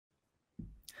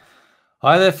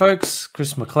Hi there, folks.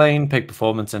 Chris McLean, Peak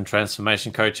Performance and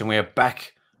Transformation Coach, and we are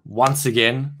back once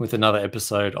again with another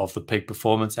episode of the Peak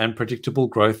Performance and Predictable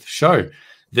Growth Show,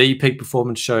 the peak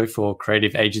performance show for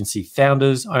creative agency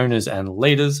founders, owners, and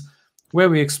leaders, where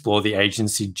we explore the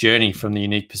agency journey from the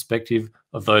unique perspective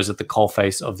of those at the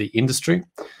coalface of the industry.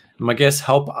 And my guests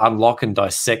help unlock and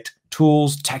dissect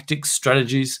tools, tactics,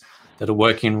 strategies that are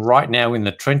working right now in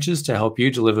the trenches to help you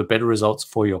deliver better results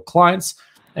for your clients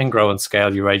and grow and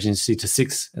scale your agency to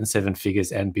 6 and 7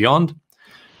 figures and beyond.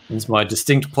 And it's my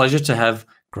distinct pleasure to have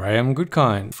Graham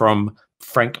Goodkind from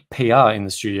Frank PR in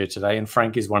the studio today. And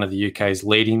Frank is one of the UK's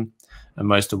leading and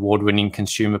most award-winning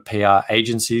consumer PR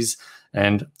agencies.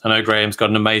 And I know Graham's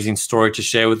got an amazing story to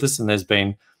share with us, and there's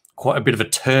been quite a bit of a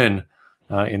turn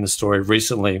in the story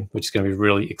recently, which is going to be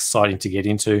really exciting to get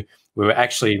into. We were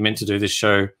actually meant to do this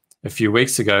show a few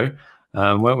weeks ago,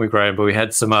 weren't we, Graham? But we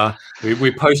had some,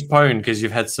 we postponed because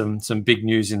you've had some big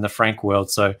news in the Frank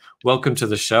world. So welcome to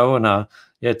the show, and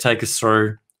yeah, take us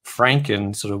through Frank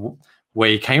and sort of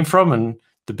where you came from and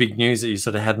the big news that you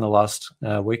sort of had in the last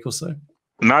week or so.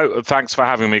 No, thanks for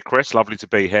having me, Chris. Lovely to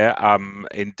be here.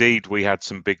 Indeed, we had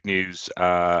some big news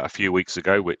a few weeks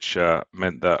ago, which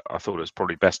meant that I thought it was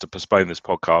probably best to postpone this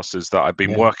podcast, is that I've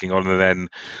been working on and then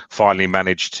finally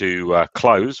managed to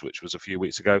close, which was a few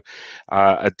weeks ago,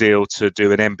 a deal to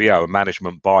do an MBO, a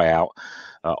management buyout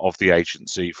of the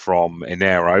agency from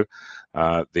Enero.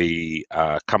 The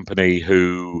company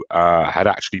who had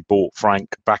actually bought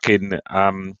Frank back in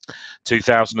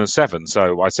 2007.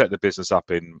 So I set the business up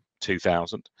in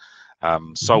 2000,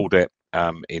 sold it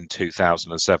in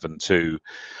 2007 to,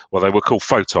 well, they were called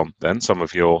Photon then. Some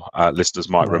of your listeners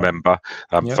might remember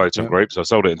Photon Group. So I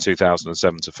sold it in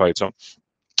 2007 to Photon.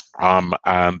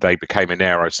 And they became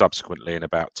Enero subsequently in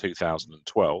about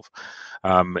 2012.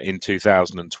 In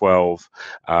 2012,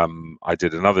 I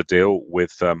did another deal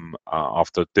with them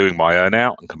after doing my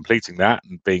earnout and completing that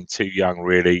and being too young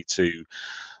really to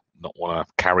not want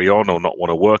to carry on or not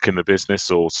want to work in the business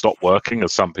or stop working,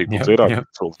 as some people did. I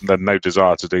sort of had no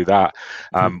desire to do that.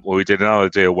 Well, we did another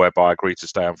deal whereby I agreed to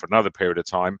stay on for another period of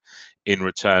time in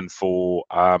return for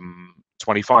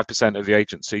 25% of the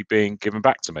agency being given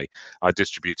back to me. I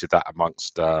distributed that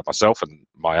amongst myself and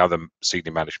my other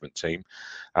senior management team.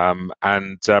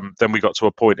 And then we got to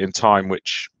a point in time,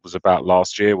 which was about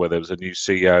last year, where there was a new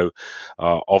CEO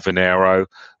of Enero.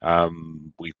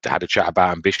 We had a chat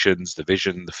about ambitions, the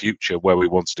vision, the future, where we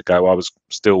wanted to go. I was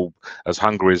still as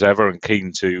hungry as ever and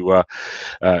keen to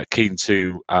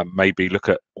maybe look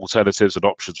at alternatives and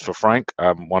options for Frank,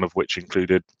 one of which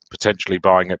included potentially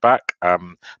buying it back.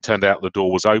 Turned out the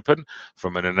door was open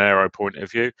from an Enero point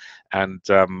of view, and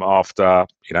after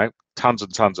tons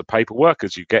and tons of paperwork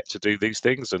as you get to do these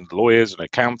things, and lawyers and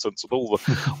accountants and all the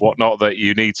whatnot that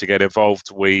you need to get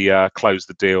involved, we closed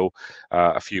the deal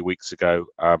a few weeks ago,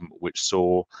 which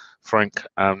saw Frank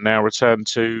now return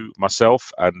to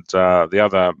myself and the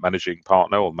other managing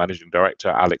partner or managing director,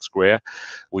 Alex Greer.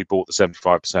 We bought the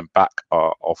 75% back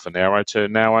off Enero to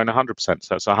now own 100%.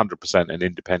 So it's 100% an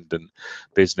independent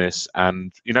business.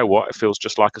 And you know what? It feels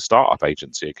just like a startup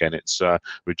agency again. It's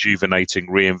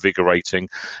rejuvenating, reinvigorating,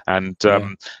 and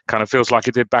kind of feels like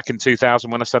it did back in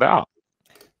 2000 when I set it up.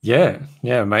 Yeah,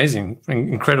 amazing,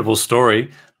 incredible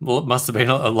story. Well, it must have been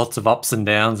lots of ups and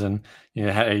downs, and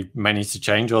how you managed to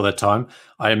change all that time.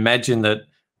 I imagine that,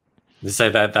 to say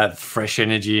that fresh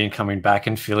energy and coming back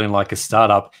and feeling like a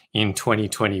startup in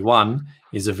 2021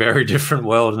 is a very different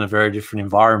world and a very different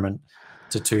environment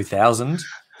to 2000.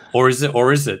 Or is it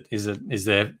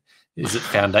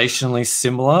foundationally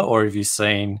similar, or have you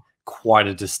seen quite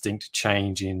a distinct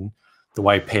change in the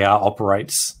way PR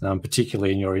operates,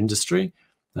 particularly in your industry?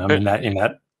 In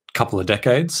that couple of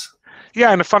decades?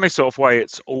 Yeah, in a funny sort of way,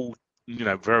 it's all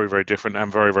very, very different and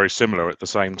very, very similar at the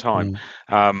same time.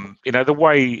 The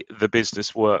way the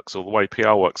business works or the way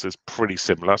PR works is pretty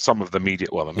similar. Some of the media,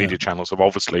 media channels have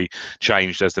obviously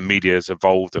changed as the media has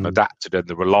evolved and adapted, and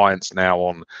the reliance now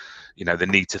on the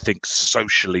need to think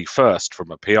socially first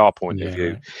from a PR point of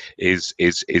view is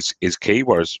key.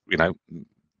 Whereas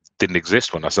didn't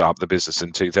exist when I set up the business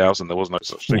in 2000. There was no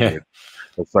such thing as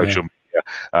social media.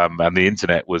 And the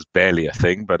internet was barely a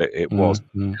thing, but it was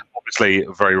obviously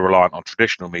very reliant on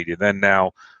traditional media. Then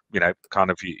now,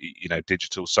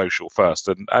 digital, social first,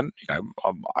 and I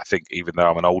think even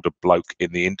though I'm an older bloke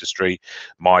in the industry,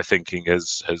 my thinking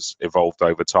has evolved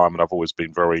over time, and I've always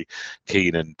been very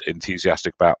keen and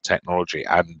enthusiastic about technology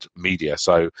and media.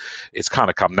 So it's kind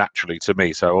of come naturally to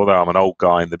me. So although I'm an old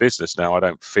guy in the business now, I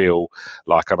don't feel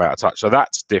like I'm out of touch. So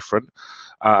that's different.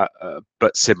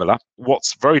 But similar.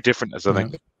 What's very different is I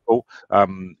think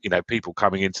people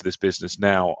coming into this business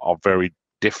now are very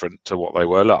different to what they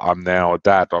were. Look, I'm now a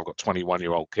dad. I've got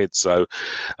 21-year-old kids, so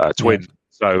twins. Yeah.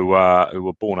 So who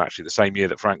were born actually the same year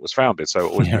that Frank was founded. So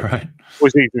always, Yeah, right.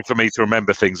 always easy for me to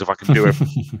remember things if I can do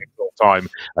everything at the same time.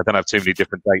 I don't have too many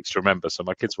different dates to remember. So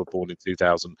my kids were born in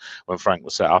 2000 when Frank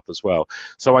was set up as well.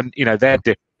 So they're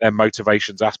different. Their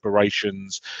motivations,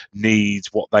 aspirations, needs,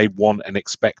 what they want and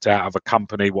expect out of a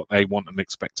company, what they want and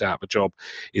expect out of a job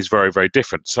is very, very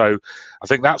different. So I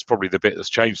think that's probably the bit that's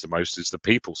changed the most, is the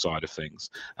people side of things,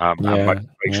 and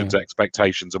motivations,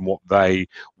 expectations, and what they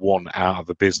want out of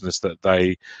the business that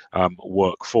they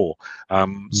work for.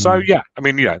 So yeah, I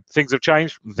mean, things have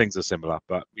changed and things are similar,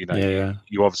 but you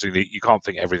obviously you can't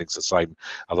think everything's the same,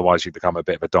 otherwise you become a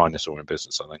bit of a dinosaur in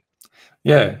business, I think.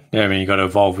 Yeah. I mean, you got to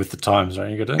evolve with the times, right?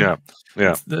 You got to.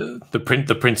 Yeah.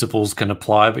 The principles can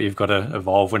apply, but you've got to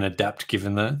evolve and adapt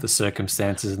given the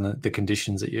circumstances and the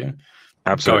conditions that you're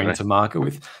going to market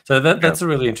with. So that's a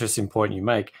really interesting point you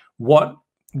make. What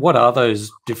are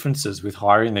those differences with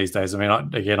hiring these days? I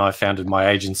mean, I founded my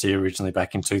agency originally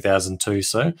back in 2002,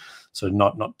 so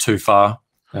not too far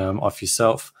off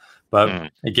yourself.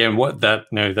 But again,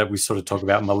 that we sort of talk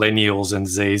about millennials and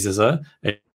Zs as a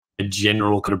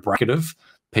general kind of bracket of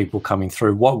people coming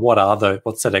through.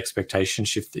 What's that expectation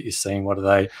shift that you're seeing? What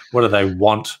do they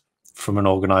want from an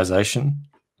organization?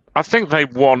 I think they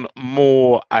want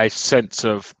more a sense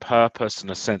of purpose and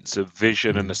a sense of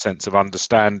vision and a sense of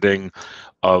understanding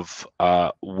of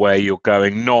where you're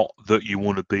going. Not that you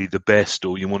want to be the best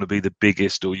or you want to be the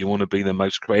biggest or you want to be the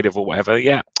most creative or whatever.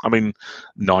 Yeah, I mean,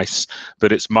 nice,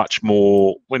 but it's much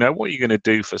more, what are you going to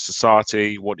do for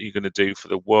society? What are you going to do for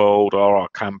the world? Are our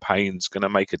campaigns going to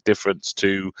make a difference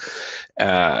to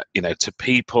to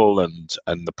people and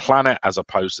the planet, as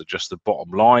opposed to just the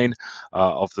bottom line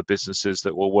of the businesses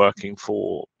that we're working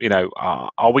for?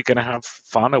 Are we going to have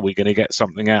fun? Are we going to get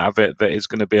something out of it that is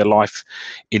going to be a life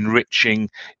enriching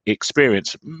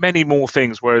experience? Many more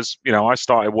things. Whereas I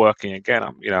started working again,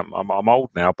 I'm old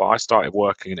now, but I started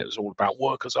working and it was all about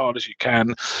work as hard as you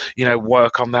can,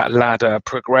 work on that ladder,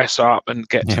 progress up and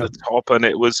get to the top. And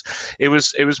it was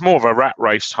more of a rat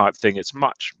race type thing. It's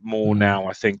much more now,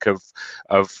 I think, of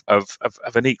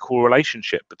an equal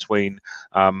relationship between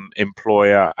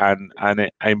employer and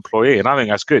employee, and I think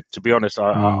that's good, to be honest.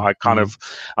 There's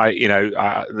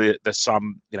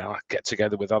some, I get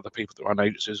together with other people that run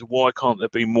agencies. Why can't there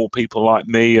be more people like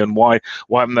me, and why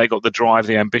haven't they got the drive,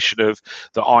 the ambition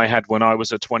that I had when I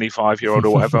was a 25-year-old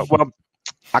or whatever? Well,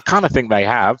 I kind of think they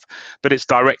have, but it's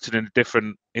directed in a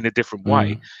different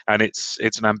way, and it's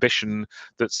an ambition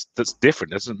that's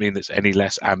different. It doesn't mean it's any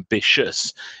less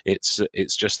ambitious. It's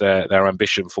just their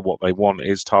ambition for what they want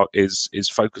is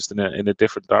focused in a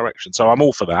different direction. So I'm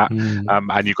all for that,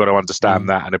 and you've got to understand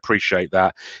that and appreciate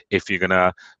that if you're going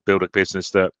to build a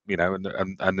business that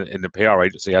and in the PR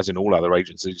agency, as in all other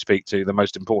agencies you speak to, the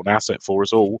most important asset for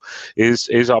us all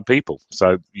is our people.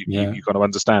 So you've got to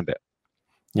understand it.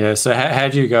 Yeah. So how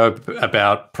do you go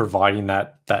about providing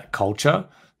that culture,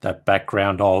 that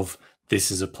background of this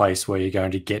is a place where you're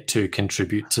going to get to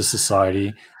contribute to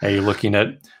society? Are you looking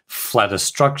at flatter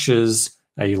structures?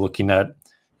 Are you looking at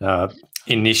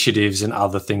initiatives and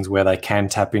other things where they can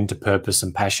tap into purpose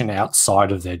and passion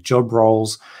outside of their job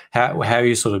roles? How are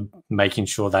you sort of making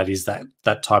sure that is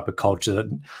that type of culture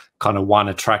that kind of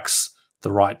attracts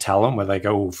the right talent, where they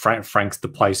go, oh, Frank's the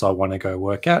place I want to go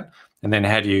work at? And then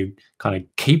how do you kind of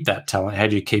keep that talent? How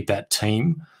do you keep that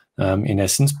team, in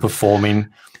essence, performing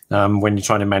when you're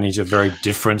trying to manage a very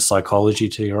different psychology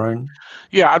to your own?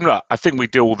 Yeah, I think we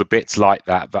do all the bits like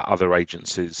that other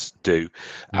agencies do.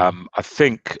 I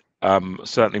think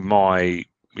certainly my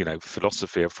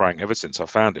philosophy of Frank, ever since I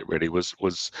found it, really was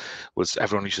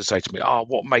everyone used to say to me,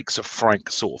 what makes a Frank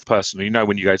sort of person?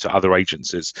 When you go to other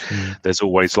agencies, there's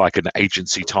always like an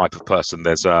agency type of person.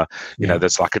 There's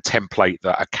there's like a template,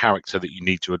 a character that you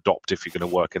need to adopt if you're going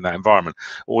to work in that environment.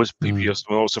 Always people used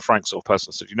to, what's a Frank sort of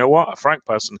person? I said, you know what? A Frank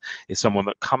person is someone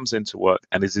that comes into work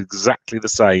and is exactly the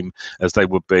same as they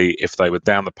would be if they were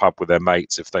down the pub with their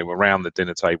mates, if they were around the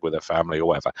dinner table with their family or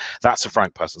whatever. That's a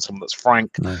Frank person, someone that's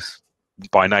frank. Nice.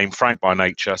 By name, frank by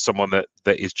nature, someone that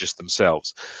is just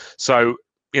themselves. So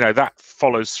that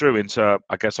follows through into,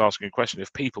 I guess, asking a question.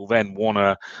 If people then want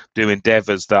to do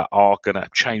endeavors that are going to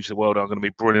change the world, are going to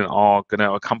be brilliant, are going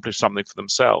to accomplish something for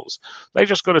themselves, they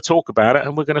just got to talk about it,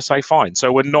 and we're going to say fine.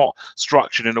 So we're not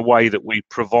structured in a way that we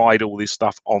provide all this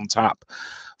stuff on tap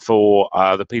for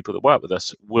the people that work with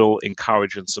us. We'll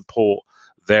encourage and support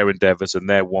their endeavors and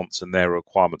their wants and their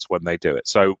requirements when they do it.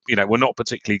 So we're not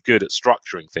particularly good at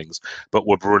structuring things, but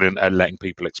we're brilliant at letting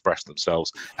people express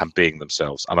themselves and being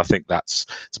themselves. And I think it's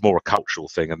more a cultural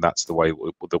thing, and that's the way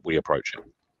that we approach it.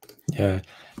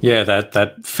 Yeah,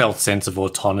 that felt sense of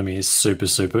autonomy is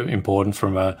super important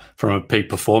from a peak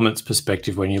performance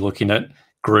perspective when you're looking at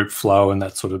group flow and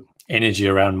that sort of energy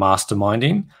around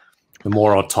masterminding. The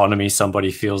more autonomy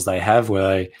somebody feels they have,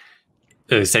 where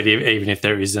they said even if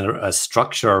there isn't a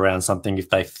structure around something,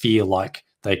 if they feel like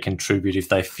they contribute, if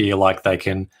they feel like they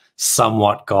can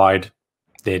somewhat guide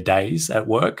their days at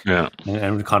work,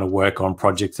 and kind of work on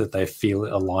projects that they feel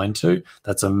aligned to,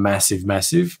 that's a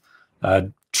massive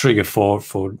trigger for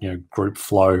group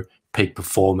flow, peak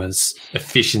performance,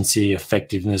 efficiency,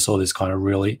 effectiveness, all this kind of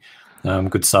really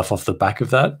good stuff off the back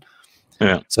of that.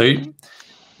 So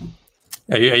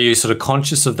are you sort of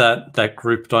conscious of that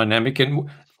group dynamic? And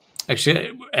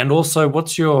actually, and also,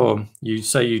 you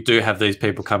say you do have these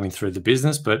people coming through the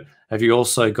business, but have you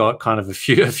also got kind of a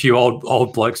few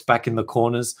old blokes back in the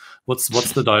corners? What's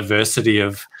the diversity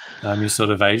of your sort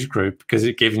of age group? Because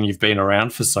given you've been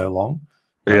around for so long,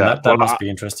 that must be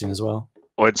interesting as well.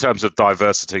 Well, in terms of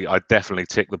diversity, I definitely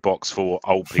tick the box for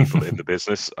old people in the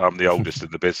business. I'm the oldest in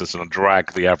the business, and I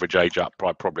drag the average age up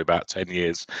by probably about 10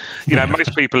 years.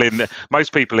 Most people in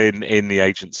the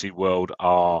agency world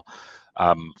are,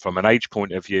 from an age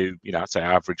point of view, I'd say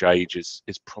average age is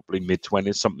probably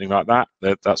mid-20s, something like that.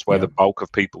 That's where the bulk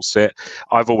of people sit.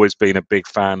 I've always been a big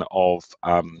fan of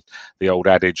the old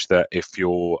adage that if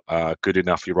you're good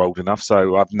enough, you're old enough.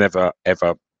 So I've never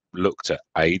ever looked at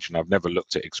age, and I've never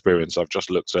looked at experience. I've just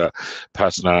looked at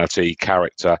personality,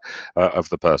 character of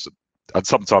the person. And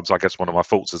sometimes I guess one of my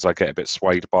faults is I get a bit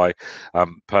swayed by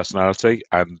personality,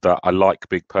 and I like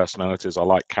big personalities. I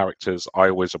like characters. I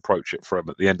always approach it from,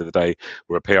 at the end of the day,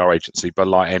 we're a PR agency, but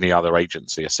like any other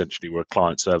agency, essentially we're a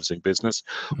client servicing business.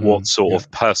 What sort of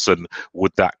person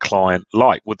would that client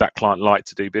like? Would that client like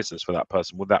to do business with that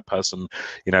person? Would that person,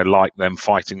 like them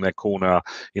fighting their corner,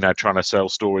 trying to sell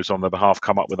stories on their behalf,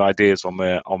 come up with ideas on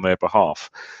their behalf?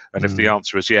 And if the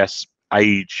answer is yes,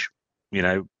 age,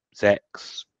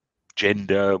 sex,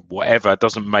 gender, whatever,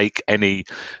 doesn't make any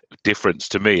difference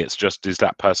to me. It's just, is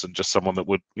that person just someone that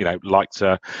would like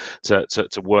to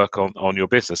work on your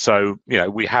business? So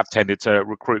we have tended to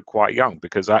recruit quite young,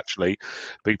 because actually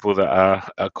people that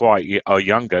are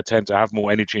younger tend to have more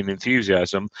energy and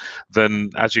enthusiasm than,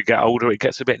 as you get older, it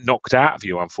gets a bit knocked out of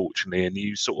you, unfortunately, and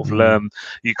you sort of learn,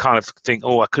 you kind of think,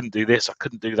 oh, I couldn't do this, I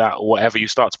couldn't do that, or whatever. You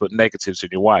start to put negatives in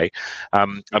your way,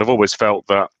 and I've always felt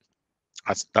that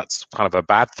that's kind of a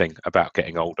bad thing about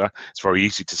getting older. It's very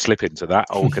easy to slip into that.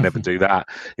 Oh, we can never do that.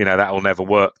 That will never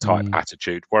work type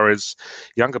attitude. Whereas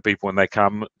younger people, when they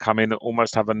come in,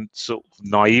 almost have a sort of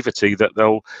naivety that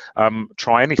they'll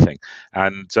try anything.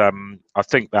 And I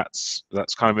think that's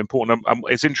kind of important.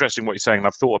 It's interesting what you're saying. And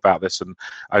I've thought about this, and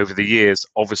over the years,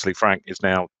 obviously Frank is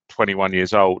now 21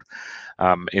 years old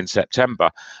in September,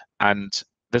 and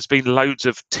there's been loads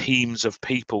of teams of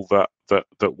people that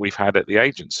we've had at the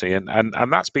agency, and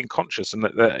that's been conscious. And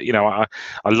I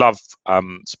love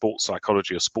sports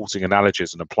psychology or sporting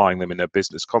analogies and applying them in a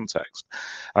business context.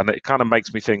 And it kind of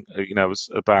makes me think,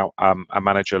 about a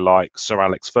manager like Sir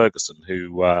Alex Ferguson,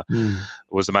 who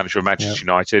was the manager of Manchester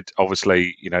United,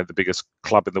 obviously, the biggest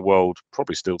club in the world,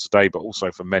 probably still today, but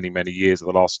also for many of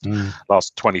the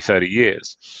last 20, 30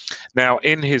 years. Now,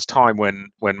 in his time when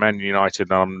Man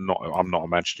United, and I'm not a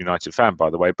Manchester United fan, by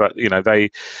the way, but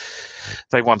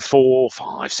they won 4,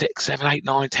 5, 6, 7, 8,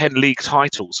 9, 10 league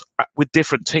titles with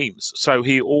different teams. So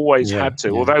he always had to,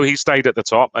 although he stayed at the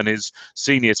top and his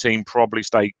senior team probably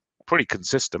stayed pretty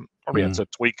consistent, probably had to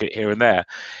tweak it here and there,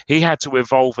 he had to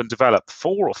evolve and develop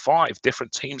 4 or 5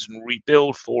 different teams and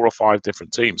rebuild 4 or 5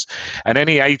 different teams. And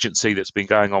any agency that's been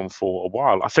going on for a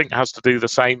while, I think, has to do the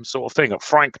same sort of thing.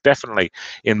 Frank, definitely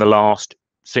in the last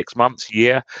 6 months,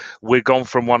 year, we've gone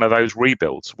from one of those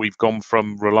rebuilds. We've gone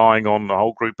from relying on a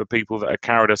whole group of people that have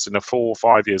carried us in a 4 or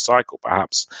 5 year cycle,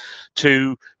 perhaps,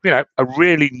 to a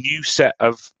really new set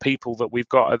of people that we've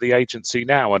got at the agency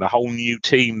now, and a whole new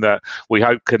team that we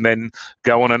hope can then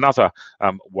go on another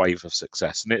wave of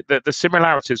success. And the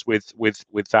similarities with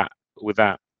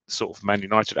that sort of Man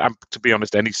United, and to be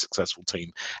honest, any successful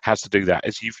team has to do that,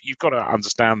 is you've got to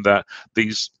understand that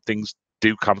these things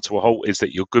do come to a halt, is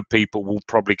that your good people will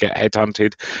probably get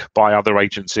headhunted by other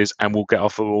agencies and will get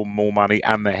offered more money,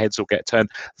 and their heads will get turned.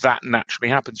 That naturally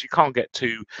happens. You can't get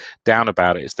too down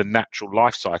about it. It's the natural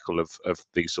life cycle of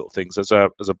these sort of things. As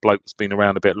a bloke that's been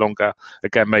around a bit longer,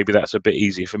 again, maybe that's a bit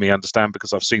easier for me to understand,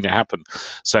 because I've seen it happen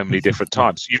so many different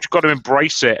times. You've got to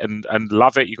embrace it and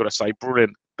love it. You've got to say,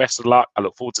 brilliant, best of luck. I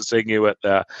look forward to seeing you at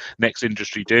the next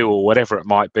industry do or whatever it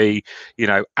might be, you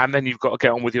know, and then you've got to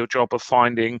get on with your job of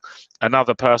finding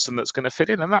another person that's going to fit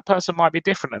in, and that person might be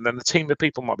different, and then the team of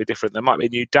people might be different. There might be a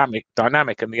new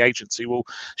dynamic, and the agency will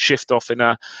shift off in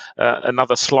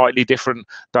another slightly different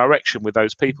direction with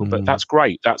those people. But that's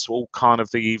great. That's all kind of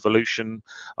the evolution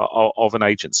of an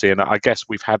agency, and I guess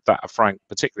we've had that at Frank,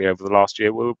 particularly over the last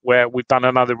year, where we've done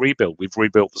another rebuild. We've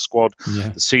rebuilt the squad.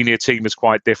 The senior team is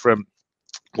quite different.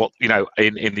 What, you know,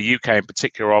 in the UK in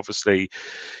particular, obviously,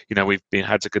 you know, we've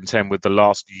had to contend with the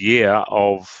last year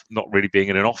of not really being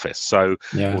in an office, or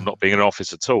not being in an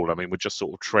office at all. I mean, we're just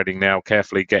sort of treading now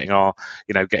carefully, getting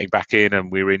back in,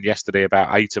 and we were in yesterday,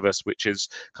 about 8 of us, which is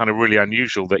kind of really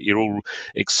unusual that you're all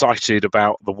excited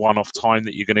about the one-off time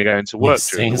that you're going to go into work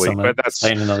during the week. But that's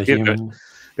another human.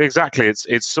 Exactly,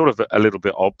 it's sort of a little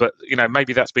bit odd, but you know,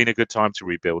 maybe that's been a good time to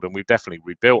rebuild, and we've definitely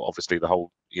rebuilt. Obviously, the whole,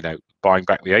 you know, buying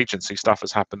back the agency stuff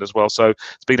has happened as well, so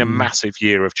it's been a massive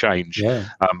year of change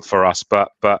for us,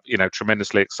 but you know,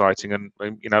 tremendously exciting. And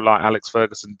you know, like Alex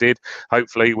Ferguson did,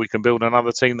 hopefully we can build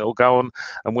another team that will go on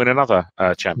and win another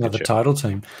championship, another title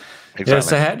team. Exactly.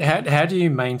 So how do you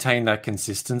maintain that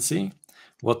consistency?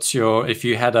 What's your, if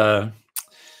you had a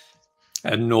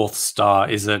North Star,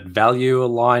 is it value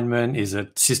alignment? Is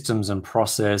it systems and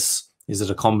process? Is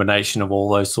it a combination of all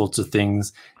those sorts of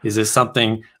things? Is there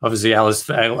something, obviously Alex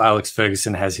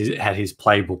Ferguson had his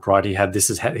playbook, right? He had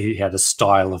a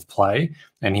style of play,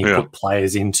 and he put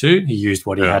players he used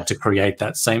what he had to create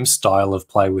that same style of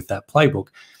play with that playbook.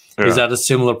 Is that a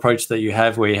similar approach that you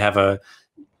have, where you have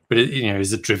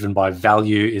is it driven by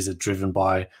value? Is it driven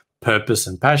by purpose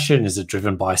and passion? Is it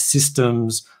driven by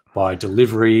systems, by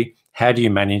delivery? How do you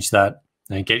manage that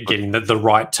and getting the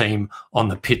right team on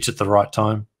the pitch at the right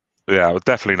time? Yeah,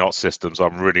 definitely not systems.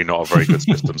 I'm really not a very good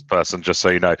systems person, just so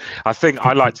you know.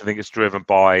 I like to think it's driven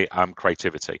by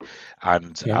creativity,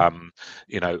 and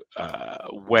you know,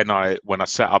 when I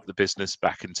set up the business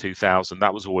back in 2000,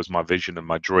 that was always my vision and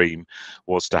my dream,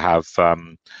 was to have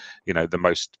you know, the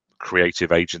most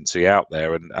creative agency out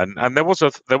there, and there was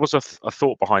a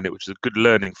thought behind it, which is a good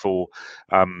learning for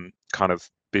kind of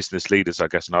business leaders, I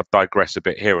guess, and I'll digress a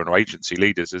bit here, and agency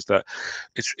leaders, is that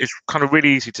it's kind of really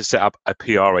easy to set up a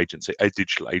PR agency, a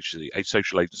digital agency, a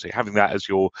social agency, having that as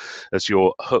your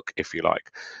hook, if you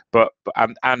like. But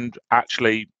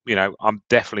actually, you know, I'm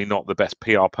definitely not the best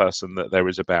PR person that there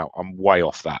is about. I'm way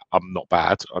off that. I'm not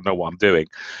bad. I know what I'm doing,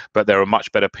 but there are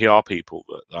much better PR people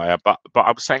that I am. But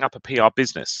I'm setting up a PR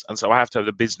business, and so I have to have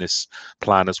a business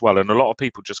plan as well. And a lot of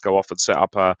people just go off and set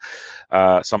up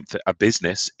a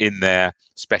business in their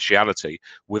speciality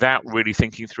without really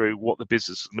thinking through what the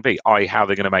business is going to be, i.e. how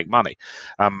they're going to make money.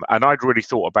 And I'd really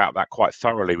thought about that quite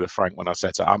thoroughly with Frank when I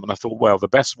set it up, and I thought, well, the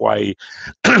best way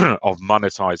of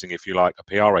monetizing, if you like, a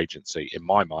PR agency, in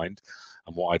my mind,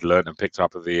 and what I'd learned and picked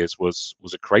up over the years, was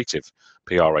a creative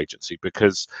PR agency,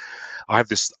 because I have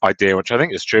this idea, which I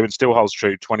think is true and still holds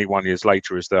true 21 years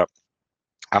later, is that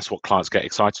that's what clients get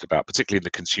excited about, particularly in the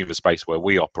consumer space where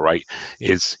we operate,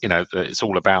 is, you know, it's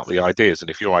all about the ideas. And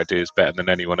if your idea is better than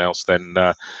anyone else, then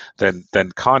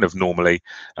kind of normally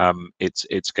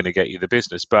it's going to get you the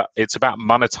business. But it's about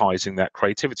monetizing that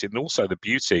creativity. And also the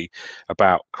beauty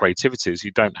about creativity is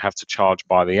you don't have to charge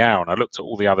by the hour. And I looked at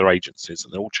all the other agencies,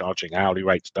 and they're all charging hourly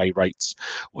rates, day rates,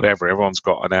 whatever. Everyone's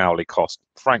got an hourly cost.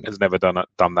 Frank has never done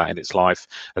that in its life,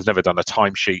 has never done a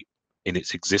timesheet in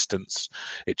its existence.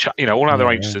 You know, all other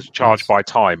agencies charge by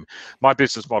time. My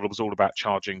business model was all about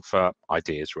charging for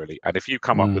ideas, really. And if you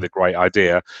come up with a great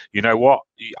idea, you know what,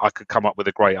 I could come up with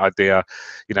a great idea,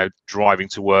 you know, driving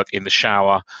to work, in the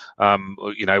shower,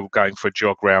 you know, going for a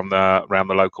jog around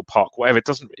the local park, whatever. It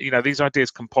doesn't, you know, these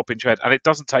ideas can pop into your head, and it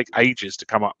doesn't take ages to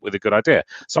come up with a good idea.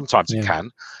 Sometimes it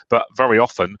can, but very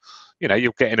often, you know,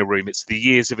 you'll get in a room, it's the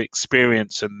years of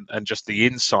experience and just the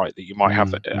insight that you might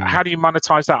have. How do you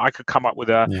monetize that? I could come up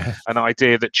with an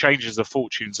idea that changes the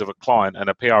fortunes of a client, and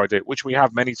a PR idea, which we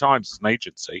have many times as an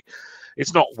agency.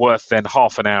 It's not worth then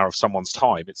half an hour of someone's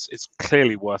time. It's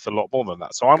clearly worth a lot more than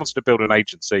that. So I wanted to build an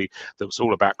agency that was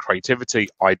all about creativity,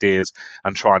 ideas,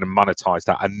 and trying to monetize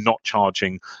that, and not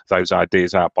charging those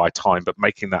ideas out by time, but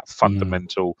making that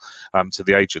fundamental to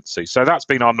the agency. So that's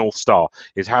been our North Star,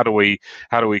 is how do we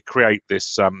create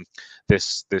this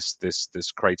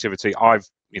this creativity. I've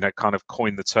kind of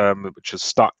coined the term, which has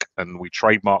stuck, and we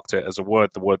trademarked it as a word,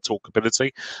 the word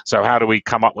talkability. So how do we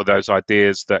come up with those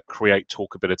ideas that create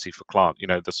talkability for client?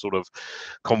 The sort of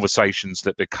conversations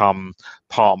that become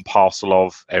part and parcel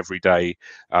of everyday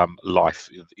life,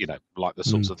 like the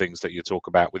sorts of things that you talk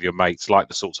about with your mates, like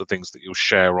the sorts of things that you'll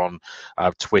share on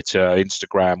Twitter,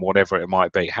 Instagram, whatever it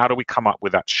might be. How do we come up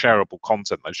with that shareable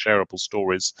content, those shareable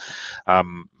stories,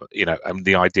 and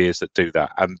the ideas that do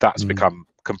that? And that's become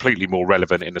completely more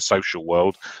relevant in the social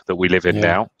world that we live in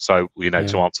now. So,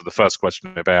 to answer the first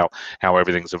question about how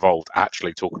everything's evolved,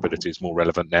 actually talkability is more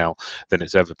relevant now than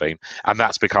it's ever been. And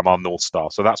that's become our North Star.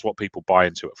 So that's what people buy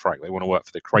into at Frank. They want to work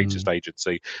for the greatest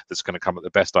agency that's going to come up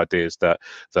with the best ideas that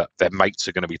their mates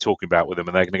are going to be talking about with them.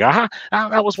 And they're going to go,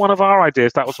 that was one of our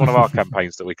ideas. That was one of our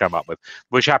campaigns that we come up with,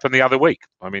 which happened the other week.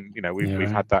 I mean,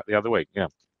 we've had that the other week. Yeah.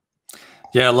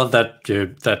 Yeah, I love that,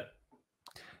 that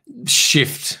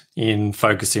shift in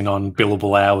focusing on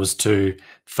billable hours to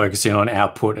focusing on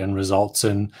output and results.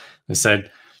 And I said,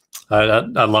 I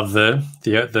love the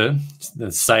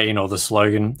saying or the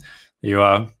slogan.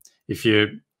 If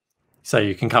you say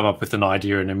you can come up with an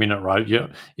idea in a minute, right?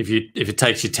 If it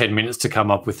takes you 10 minutes to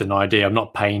come up with an idea, I'm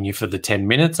not paying you for the 10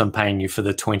 minutes. I'm paying you for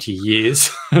the 20 years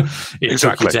it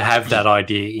took you to have that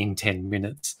idea in 10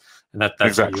 minutes. And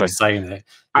that's what you're saying there.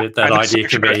 That idea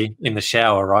can be in the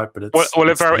shower, right? But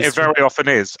it very often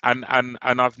is. And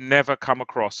I've never come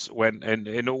across when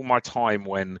in all my time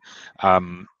when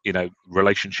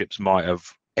relationships might have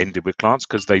ended with clients,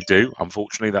 because they do.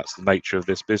 Unfortunately, that's the nature of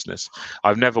this business.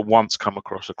 I've never once come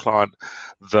across a client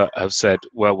that have said,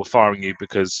 well, we're firing you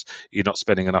because you're not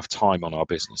spending enough time on our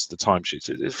business, the timesheets.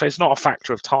 It's not a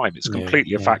factor of time. It's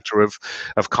completely a factor of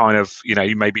kind of, you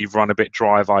maybe run a bit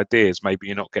dry of ideas. Maybe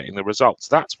you're not getting the results.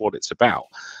 That's what it's about.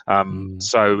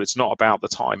 So it's not about the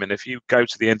time. And if you go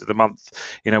to the end of the month,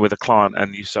 with a client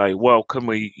and you say, well, can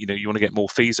we, you want to get more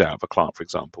fees out of a client, for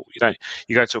example,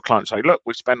 you go to a client and say, look,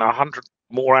 we've spent 100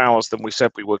 more hours than we said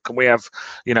we would. Can we have,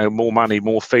 more money,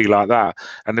 more fee like that?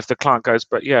 And if the client goes,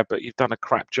 but you've done a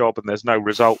crap job and there's no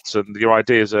results and your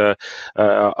ideas are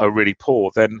really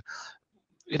poor, then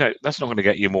that's not going to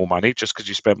get you more money just because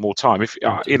you spent more time. If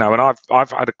and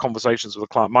I've had conversations with a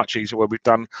client much easier where we've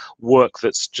done work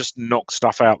that's just knocked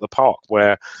stuff out the park,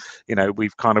 where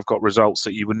we've kind of got results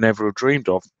that you would never have dreamed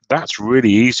of. That's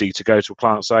really easy to go to a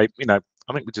client and say,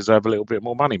 I think we deserve a little bit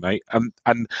more money, mate.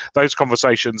 And those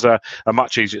conversations are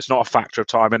much easier. It's not a factor of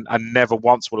time, and never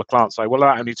once will a client say, well,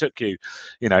 that only took you,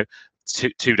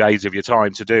 2 days of your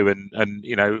time to do, and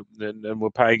we're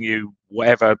paying you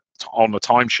whatever on the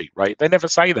timesheet rate. They never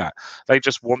say that. They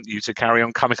just want you to carry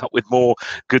on coming up with more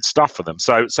good stuff for them.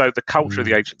 So the culture of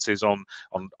the agency is on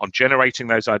generating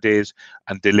those ideas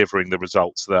and delivering the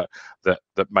results that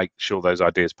make sure those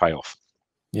ideas pay off.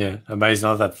 Yeah, amazing. I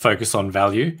love that focus on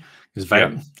value, because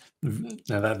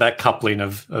that coupling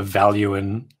of value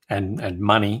and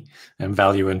money, and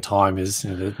value and time is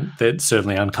they're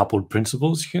certainly uncoupled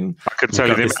principles. I can tell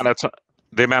you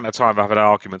the amount of time I've had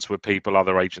arguments with people,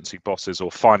 other agency bosses or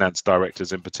finance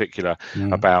directors in particular,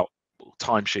 about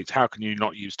timesheets. How can you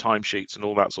not use timesheets and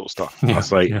all that sort of stuff? I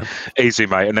say, easy,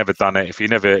 mate. I've never done it. If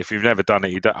you've never done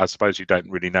it, I suppose you don't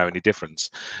really know any difference.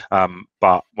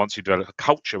 But once you develop a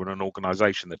culture and an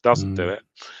organisation that doesn't do it,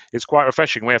 it's quite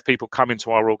refreshing. We have people come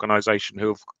into our organisation who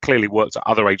have clearly worked at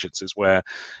other agencies where,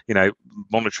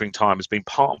 monitoring time has been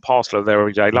part and parcel of their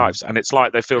everyday lives, and it's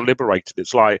like they feel liberated.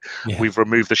 It's like we've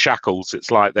removed the shackles. It's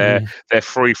like they're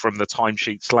free from the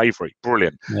timesheet slavery.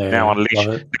 Brilliant. Now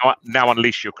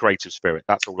unleash your creative spirit.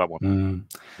 That's all I want.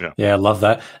 I love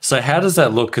that. So how does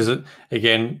that look? Because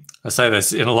again, I say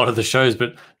this in a lot of the shows,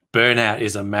 but burnout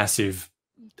is a massive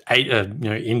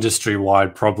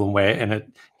industry-wide problem and it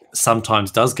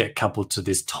sometimes does get coupled to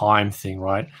this time thing,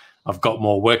 right? I've got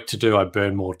more work to do, I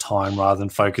burn more time, rather than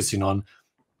focusing on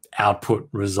output,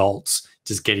 results,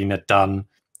 just getting it done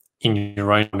in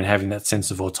your own time and having that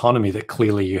sense of autonomy that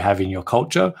clearly you have in your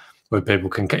culture, where people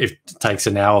can, if it takes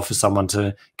an hour for someone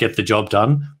to get the job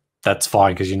done, that's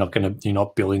fine, because you're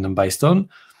not billing them based on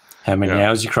how many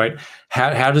hours you create.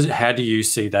 How do you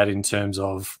see that in terms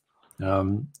of?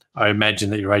 I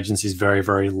imagine that your agency is very,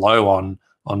 very low on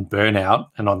burnout,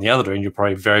 and on the other end, you're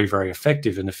probably very, very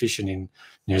effective and efficient in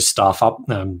staff up.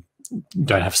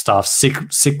 Don't have staff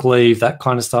sick leave, that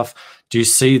kind of stuff. Do you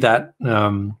see that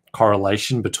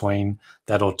correlation between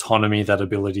that autonomy, that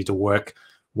ability to work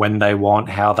when they want,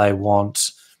 how they want?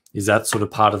 Is that sort of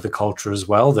part of the culture as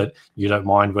well, that you don't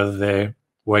mind whether they're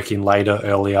working later,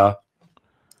 earlier,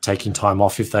 taking time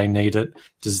off if they need it.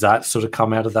 Does that sort of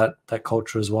come out of that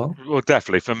culture as well? Well,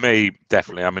 definitely. For me,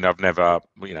 definitely. I mean, I've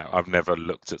never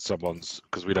looked at someone's,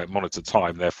 because we don't monitor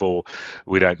time, therefore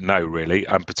we don't know really.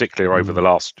 And particularly over the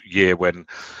last year when,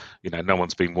 no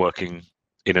one's been working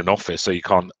in an office, so you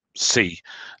can't see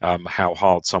how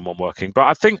hard someone working. But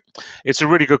I think it's a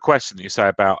really good question you say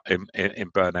about in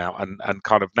burnout, and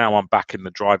kind of now I'm back in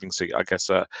the driving seat, I guess.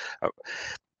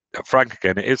 Frank,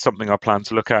 again, it is something I plan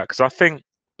to look at, because I think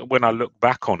when I look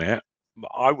back on it,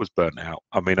 I was burnt out.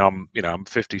 I mean, I'm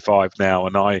 55 now,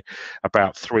 and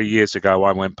about 3 years ago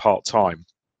I went part-time.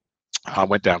 I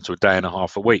went down to a day and a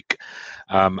half a week,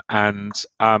 and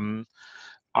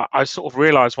I sort of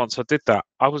realized once I did that,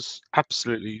 I was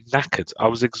absolutely knackered. I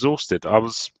was exhausted. I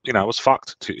was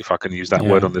fucked, if I can use that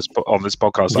word on this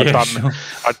podcast.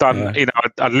 I'd done,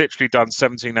 I'd literally done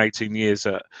 17, 18 years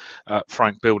at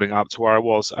Frank building up to where I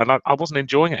was, and I wasn't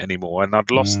enjoying it anymore. And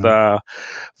I'd lost the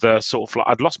sort of,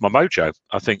 I'd lost my mojo,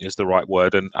 I think is the right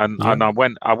word. And I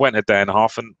went a day and a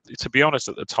half. And to be honest,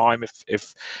 at the time,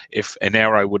 if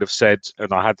Enero would have said,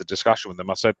 and I had the discussion with them,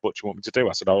 I said, "What do you want me to do?"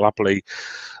 I said, I'll happily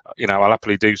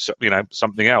do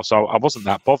something else. I wasn't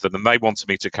that bothered, and they wanted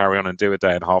me to carry on and do a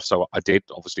day and a half, so I did.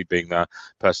 Obviously, being the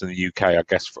person in the UK, I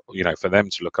guess for them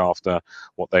to look after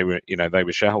what they were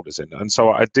shareholders in, and so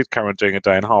I did carry on doing a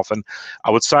day and a half. And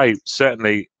I would say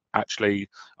certainly, actually,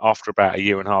 after about a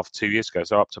year and a half, 2 years ago,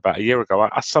 so up to about a year ago,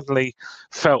 I suddenly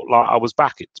felt like I was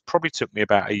back. It probably took me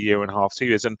about a year and a half, 2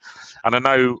 years, and I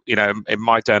know in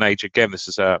my day and age, again, this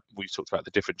is we talked about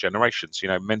the different generations.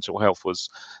 Mental health was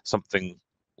something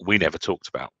we never talked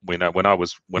about. When I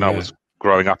was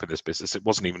growing up in this business, it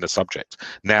wasn't even a subject.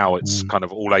 Now it's kind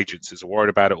of all agencies are worried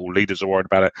about it, all leaders are worried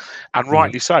about it, and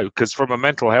rightly so, because from a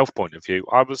mental health point of view,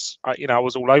 I was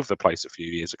all over the place a few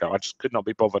years ago. I just could not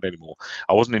be bothered anymore.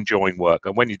 I wasn't enjoying work,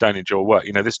 and when you don't enjoy work,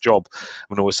 this job,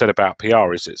 when I always said about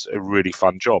PR, is it's a really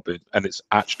fun job, and it's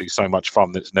actually so much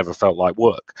fun that it's never felt like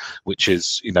work, which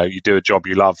is, you do a job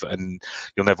you love and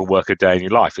you'll never work a day in your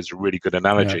life. Is a really good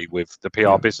analogy with the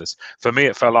PR business. For me,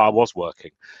 it felt like I was working,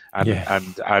 and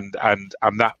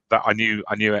that I knew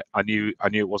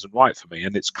it wasn't right for me,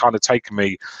 and it's kind of taken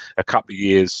me a couple of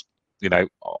years,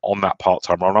 on that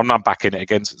part-time role. I'm not back in it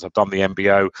again since I've done the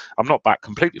MBO. I'm not back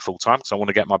completely full-time because I want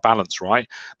to get my balance right,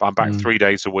 but I'm back 3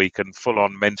 days a week and full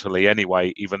on mentally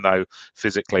anyway, even though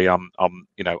physically I'm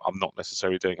not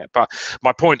necessarily doing it. But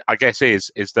my point, I guess,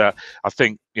 is that I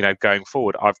think, going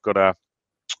forward,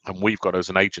 we've got, as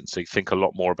an agency, think a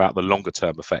lot more about the longer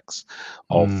term effects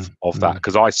of that,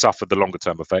 because I suffered the longer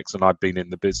term effects, and I'd been in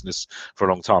the business for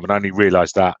a long time, and I only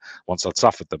realized that once I'd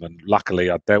suffered them, and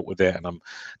luckily I dealt with it, and I'm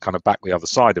kind of back the other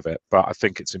side of it. But I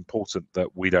think it's important that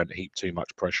we don't heap too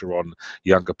much pressure on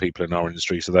younger people in our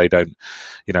industry, so they don't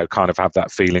kind of have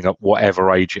that feeling at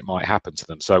whatever age it might happen to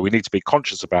them. So we need to be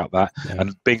conscious about that,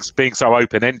 and being so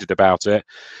open-ended about it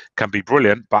can be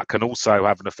brilliant, but can also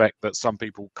have an effect that some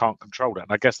people can't control it.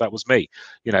 And I guess that was me.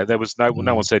 There was no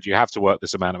one said you have to work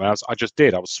this amount of hours. I just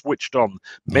did. I was switched on,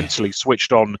 mentally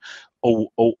switched on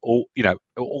all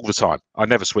the time. I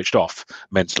never switched off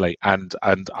mentally, and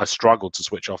I struggled to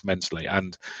switch off mentally,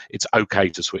 and it's okay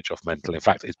to switch off mentally. In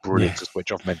fact, it's brilliant to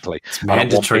switch off mentally. It's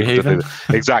mandatory even.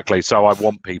 Exactly. So I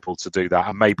want people to do that,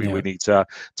 and maybe we need to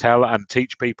tell and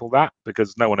teach people that,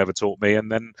 because no one ever taught me,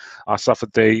 and then I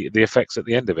suffered the effects at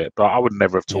the end of it. But I would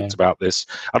never have talked about this.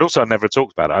 I'd also never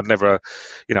talked about it. I'd never,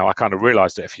 I kind of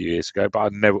realized it a few years ago, but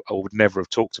I would never have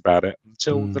talked about it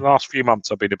until the last few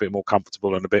months. I've been a bit more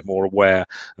comfortable and a bit more aware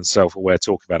and self-aware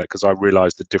talking about it, because I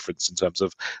realized the difference in terms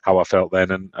of how I felt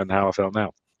then and how I felt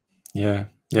now.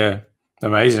 Yeah,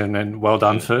 amazing, and well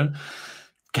done for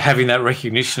having that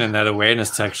recognition and that awareness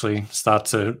to actually start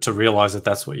to realize that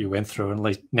that's what you went through. And at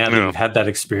least now that you've had that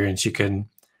experience, you can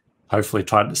hopefully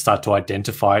try to start to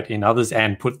identify it in others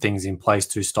and put things in place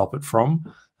to stop it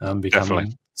from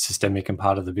becoming systemic and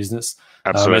part of the business.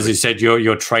 As you said,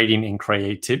 you're trading in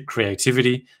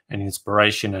creativity and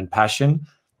inspiration and passion.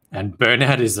 And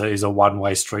burnout is a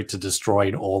one-way street to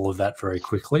destroying all of that very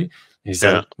quickly.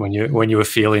 That when you were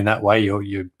feeling that way,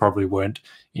 you probably weren't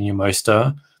in your most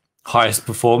highest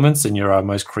performance, and you're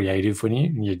most creative when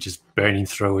you're just burning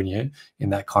through, and you're in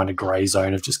that kind of grey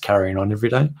zone of just carrying on every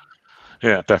day.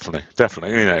 Yeah, definitely.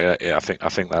 You know, yeah, I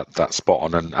think that that's spot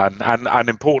on, and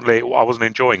importantly, I wasn't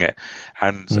enjoying it,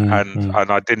 and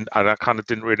I kind of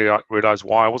didn't really realize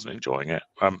why I wasn't enjoying it.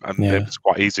 And it was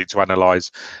quite easy to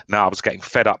analyze. Now I was getting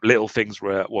fed up. Little things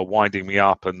were winding me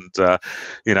up, and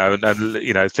you know, and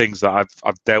you know, things that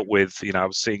I've dealt with. You know, I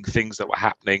was seeing things that were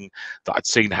happening that I'd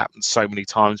seen happen so many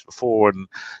times before, and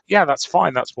yeah, that's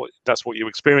fine. That's what your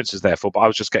experience is there for. But I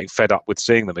was just getting fed up with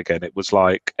seeing them again. It was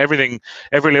like every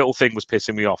little thing was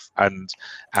pissing me off, and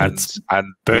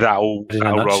that all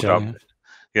rolled up.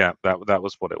 Yeah, that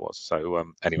was what it was. So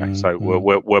anyway, so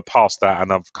we're past that,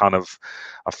 and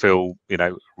I feel, you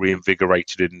know,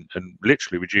 reinvigorated and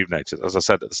literally rejuvenated. As I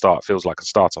said at the start, it feels like a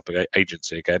startup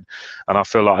agency again, and I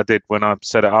feel like I did when I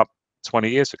set it up 20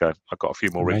 years ago. I've got a few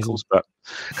more wrinkles, but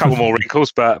a couple more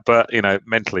wrinkles, but you know,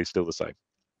 mentally still the same.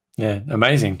 Yeah,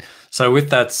 amazing. So with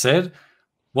that said,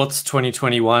 what's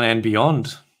 2021 and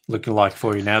beyond looking like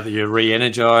for you now that you're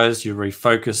re-energized, you're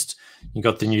refocused, you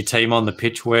got the new team on the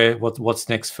pitch? What's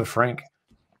next for Frank?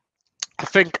 I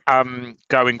think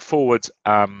going forward,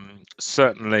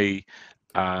 certainly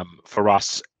for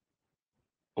us.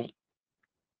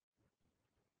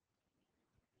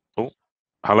 Oh,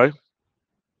 hello.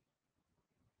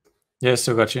 Yeah,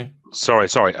 still got you. Sorry.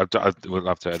 I would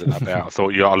love to edit that bit out. I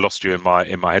thought I lost you in my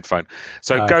headphone.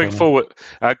 So going forward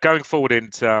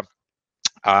into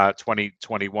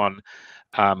 2021,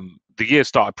 the year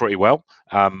started pretty well.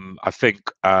 I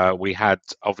think we had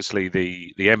obviously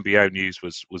the MBO news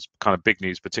was kind of big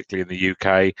news, particularly in the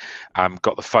UK.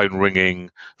 Got the phone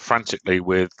ringing frantically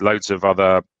with loads of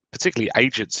other, particularly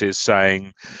agencies,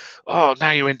 saying, "Oh,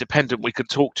 now you're independent, we can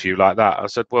talk to you," like that. I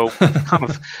said, "Well,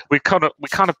 we've kind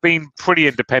of been pretty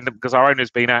independent because our owner's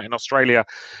been out in Australia,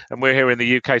 and we're here in the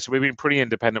UK, so we've been pretty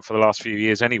independent for the last few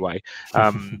years anyway."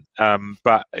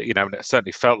 But you know, it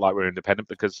certainly felt like we were independent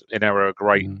because Inera are a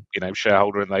great you know,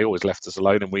 shareholder, and they always left us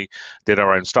alone, and we did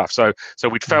our own stuff. So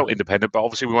we'd felt independent, but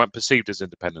obviously we weren't perceived as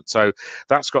independent. So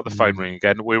that's got the phone ring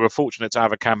again. We were fortunate to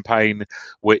have a campaign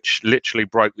which literally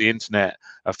broke the internet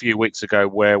a few weeks ago,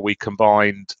 where we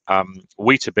combined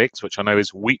Weetabix, which I know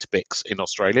is Weet-Bix in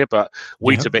Australia, but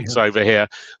Weetabix over here.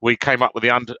 We came up with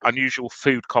the unusual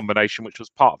food combination, which was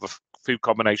part of a food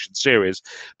combination series,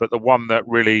 but the one that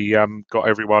really got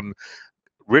everyone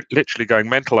literally going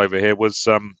mental over here was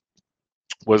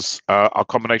our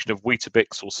combination of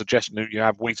Weetabix, or suggestion that you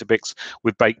have Weetabix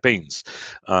with baked beans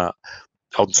on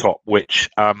top, which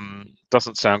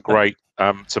doesn't sound great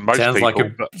to most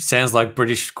people. Sounds like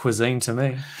British cuisine to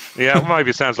me. Yeah, well, maybe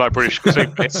it sounds like British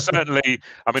cuisine. It's certainly,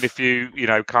 I mean, if you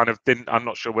know, kind of didn't, I'm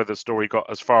not sure whether the story got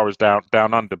as far as down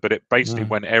under, but it basically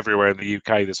went everywhere in the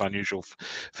UK, this unusual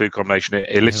food combination. It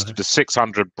elicited a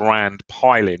 600 brand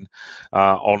pile-in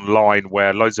online,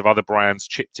 where loads of other brands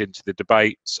chipped into the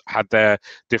debates, had their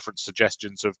different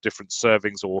suggestions of different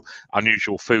servings or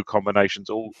unusual food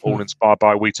combinations, all inspired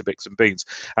by Weetabix and beans.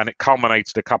 And it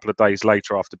culminated a couple of days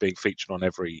later, after being featured on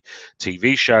every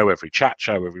TV show, every chat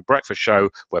show, every breakfast show,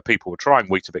 where people were trying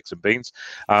Weetabix and beans.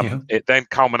 It then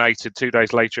culminated 2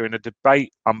 days later in a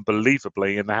debate,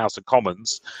 unbelievably, in the House of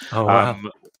Commons,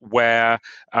 where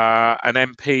an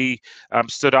MP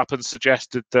stood up and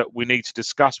suggested that we need to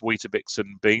discuss Weetabix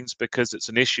and beans because it's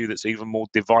an issue that's even more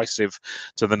divisive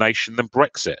to the nation than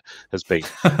Brexit has been.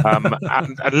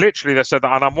 And literally they said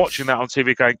that, and I'm watching that on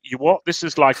TV going, "You what? This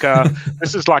is like a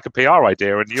PR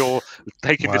idea, and you're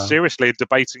taking this seriously and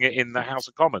debating it in the House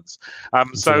of Commons."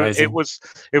 So amazing.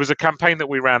 It was a campaign that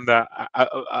we ran that,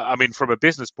 I mean, from a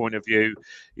business point of view,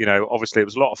 you know, obviously it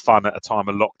was a lot of fun at a time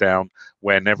of lockdown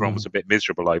when everyone was a bit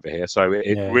miserable over here. So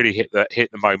it really hit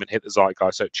the moment, hit the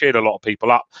zeitgeist. So it cheered a lot of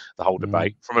people up, the whole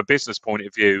debate. From a business point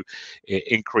of view, it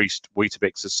increased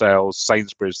Weetabix's sales.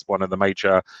 Sainsbury's, one of the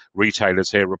major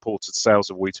retailers here, reported sales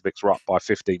of Weetabix were up by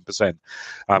 15%,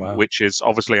 which is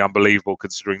obviously unbelievable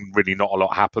considering really not a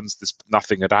lot happens.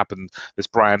 Nothing had happened. This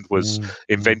brand was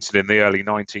invented in the early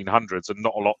 1900s, and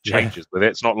not a lot changes with it.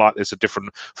 It's not like there's a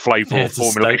different flavor or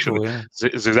formulation.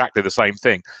 It's exactly the same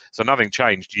thing. So nothing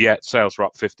changed, yet sales were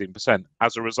up 15%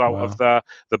 as a result of the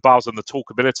buzz and the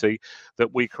talkability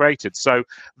that we created. So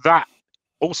that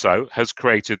also has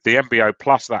created the MBO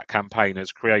plus that campaign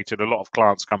has created a lot of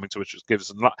clients coming to us,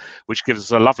 which gives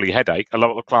us a lovely headache. A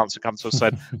lot of clients have come to us and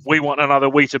said, "We want another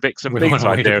Weetabix and beans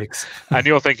idea." And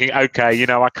you're thinking, okay, you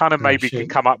know, I kind of maybe can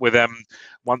come up with them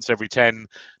once every 10,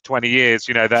 20 years,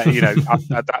 you know,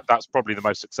 that's probably the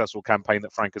most successful campaign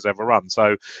that Frank has ever run.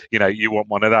 So, you know, you want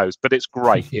one of those, but it's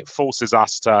great. It forces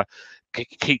us to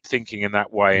keep thinking in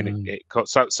that way. And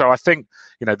so I think,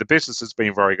 you know, the business has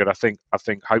been very good. I think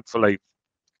hopefully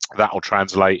that'll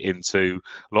translate into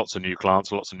lots of new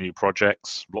clients, lots of new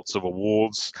projects, lots of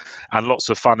awards, and lots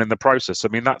of fun in the process. I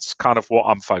mean, that's kind of what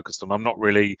I'm focused on. I'm not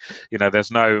really,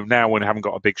 there's no, now when we haven't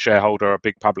got a big shareholder, a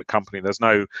big public company, there's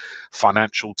no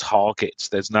financial targets.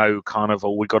 There's no kind of,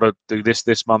 we got to do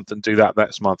this month and do that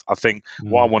next month. I think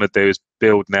what I want to do is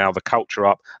build now the culture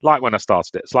up like when I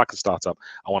started it. It's like a startup.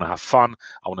 I want to have fun.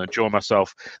 I want to enjoy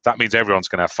myself. That means everyone's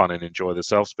going to have fun and enjoy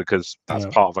themselves, because that's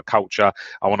part of a culture.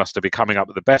 I want us to be coming up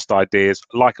with the best ideas,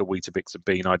 like a Weetabix and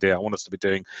Bean idea. I want us to be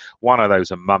doing one of those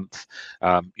a month,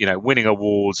 winning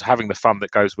awards, having the fun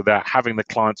that goes with that, having the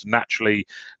clients naturally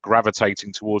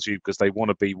gravitating towards you because they want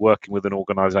to be working with an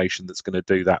organization that's going to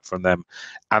do that from them.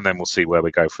 And then we'll see where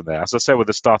we go from there. As I said, with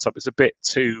the startup,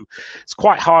 it's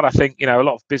quite hard. I think, a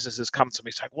lot of businesses come to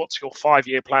me saying, what's your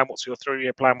 5-year plan? What's your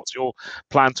 3-year plan? What's your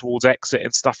plan towards exit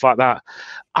and stuff like that?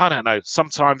 I don't know.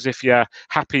 Sometimes if you're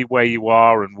happy where you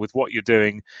are and with what you're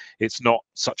doing, it's not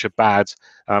such a bad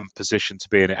position to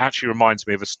be in. It actually reminds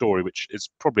me of a story, which is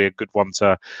probably a good one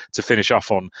to finish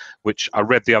off on, which I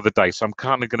read the other day. So I'm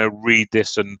kind of going to read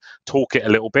this and talk it a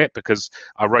little bit because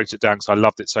I wrote it down because I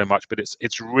loved it so much. But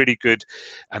it's really good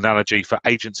analogy for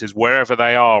agencies wherever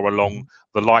they are along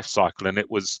the life cycle. And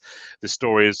the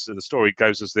story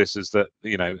goes as this, is that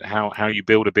how you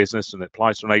build a business, and it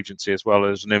applies to an agency as well.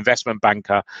 As an investment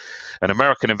banker, an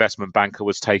American investment banker,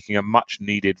 was taking a much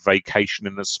needed vacation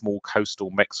in a small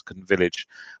coastal Mexican village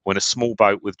when a small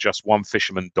boat with just one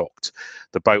fisherman docked.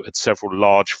 The boat had several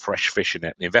large fresh fish in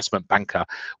it. The investment banker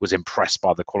was impressed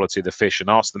by the quality of the fish and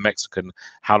asked the Mexican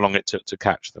how long it took to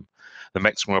catch them. The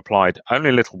Mexican replied, "Only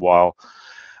a little while."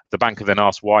 The banker then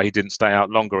asked why he didn't stay out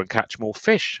longer and catch more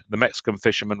fish. The Mexican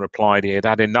fisherman replied he had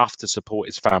had enough to support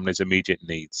his family's immediate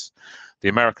needs. The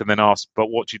American then asked,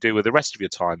 "But what do you do with the rest of your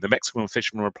time?" The Mexican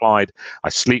fisherman replied, "I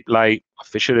sleep late, I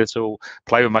fish a little,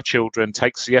 play with my children,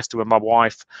 take siesta with my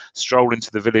wife, stroll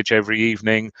into the village every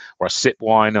evening, where I sip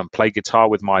wine and play guitar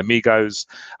with my amigos.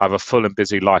 I have a full and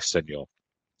busy life, senor."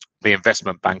 The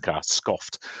investment banker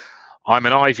scoffed. "I'm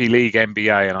an Ivy League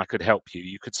MBA and I could help you.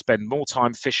 You could spend more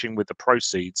time fishing with the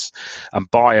proceeds and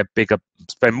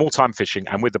spend more time fishing,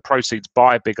 and with the proceeds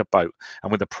buy a bigger boat.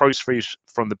 And with the proceeds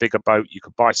from the bigger boat, you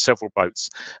could buy several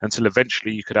boats until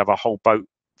eventually you could have a whole boat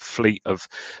fleet of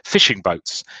fishing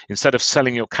boats. Instead of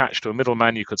selling your catch to a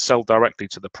middleman, you could sell directly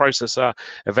to the processor,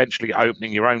 eventually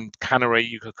opening your own cannery.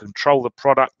 You could control the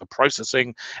product, the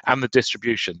processing, and the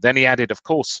distribution." Then he added, "Of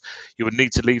course, you would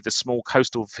need to leave the small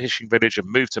coastal fishing village and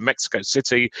move to Mexico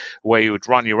City, where you would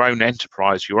run your own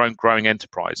enterprise, your own growing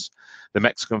enterprise." The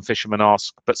Mexican fisherman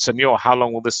asked, "But senor, how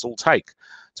long will this all take?"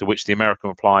 To which the American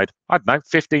replied, "I don't know,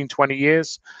 15, 20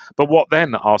 years. "But what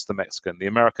then?" asked the Mexican. The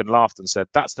American laughed and said,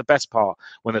 "That's the best part.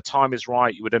 When the time is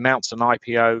right, you would announce an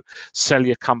IPO, sell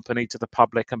your company to the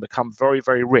public, and become very,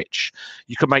 very rich.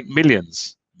 You could make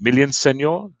millions." "Millions,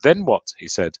 senor? Then what?" he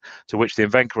said. To which the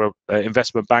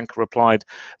investment banker replied,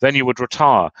 "Then you would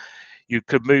retire. You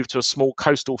could move to a small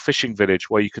coastal fishing village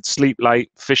where you could sleep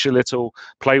late, fish a little,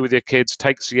 play with your kids,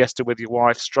 take siesta with your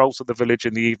wife, stroll to the village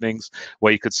in the evenings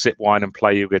where you could sip wine and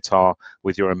play your guitar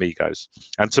with your amigos."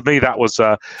 And to me, that was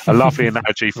a lovely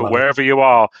analogy for wherever you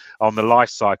are on the life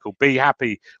cycle. Be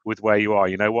happy with where you are.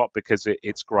 You know what? Because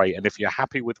it's great. And if you're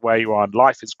happy with where you are and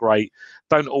life is great,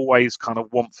 don't always kind of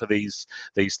want for these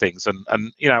things. And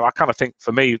I kind of think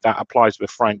for me that applies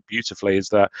with Frank beautifully, is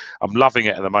that I'm loving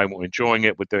it at the moment. We're enjoying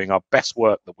it. We're doing our best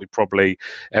work that we've probably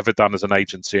ever done as an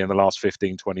agency in the last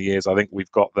 15, 20 years. I think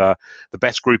we've got the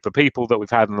best group of people that we've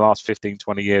had in the last 15,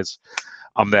 20 years.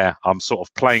 I'm there. I'm sort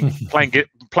of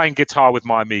playing guitar with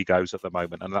my amigos at the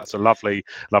moment, and that's a lovely,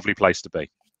 lovely place to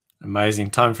be. Amazing.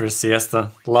 Time for a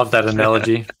siesta. Love that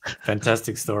analogy.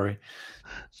 Fantastic story.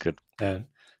 Good.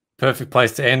 Perfect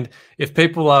place to end. If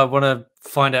people want to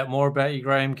find out more about you,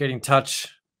 Graham, get in touch,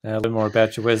 learn more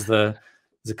about you,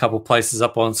 there's a couple of places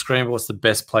up on screen, but what's the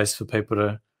best place for people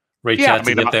to reach out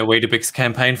to get their Weetabix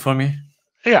campaign from you?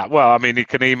 Yeah, well, I mean, you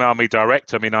can email me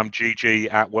direct. I mean, I'm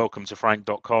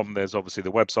gg@welcometofrank.com. There's obviously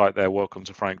the website there,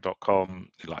 welcometofrank.com.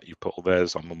 Like you put all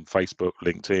theirs. I'm on Facebook,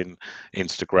 LinkedIn,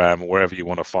 Instagram, wherever you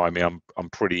want to find me. I'm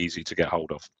pretty easy to get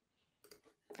hold of.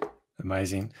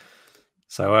 Amazing.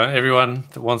 So everyone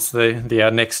that wants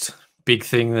the next big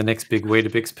thing, the next big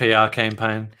Weetabix PR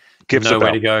campaign, know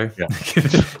where to go. Yeah.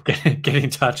 get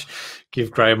in touch. Give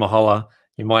Graham a holler.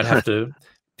 You might have to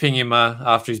ping him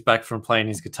after he's back from playing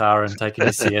his guitar and taking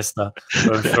his siesta.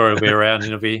 But I'm sure he'll be around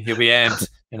and he'll be amped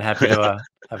and happy to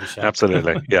have a chat.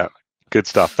 Absolutely. Yeah. Good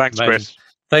stuff. Thanks, Amazing. Chris.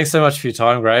 Thanks so much for your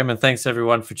time, Graham, and thanks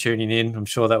everyone for tuning in. I'm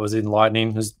sure that was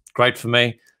enlightening. It was great for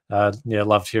me.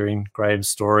 Loved hearing Graham's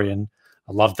story, and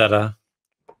I loved that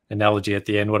analogy at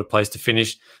the end. What a place to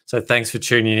finish. So thanks for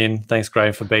tuning in. Thanks,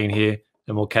 Graham, for being here,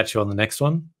 and we'll catch you on the next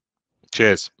one.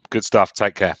 Cheers. Good stuff.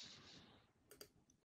 Take care.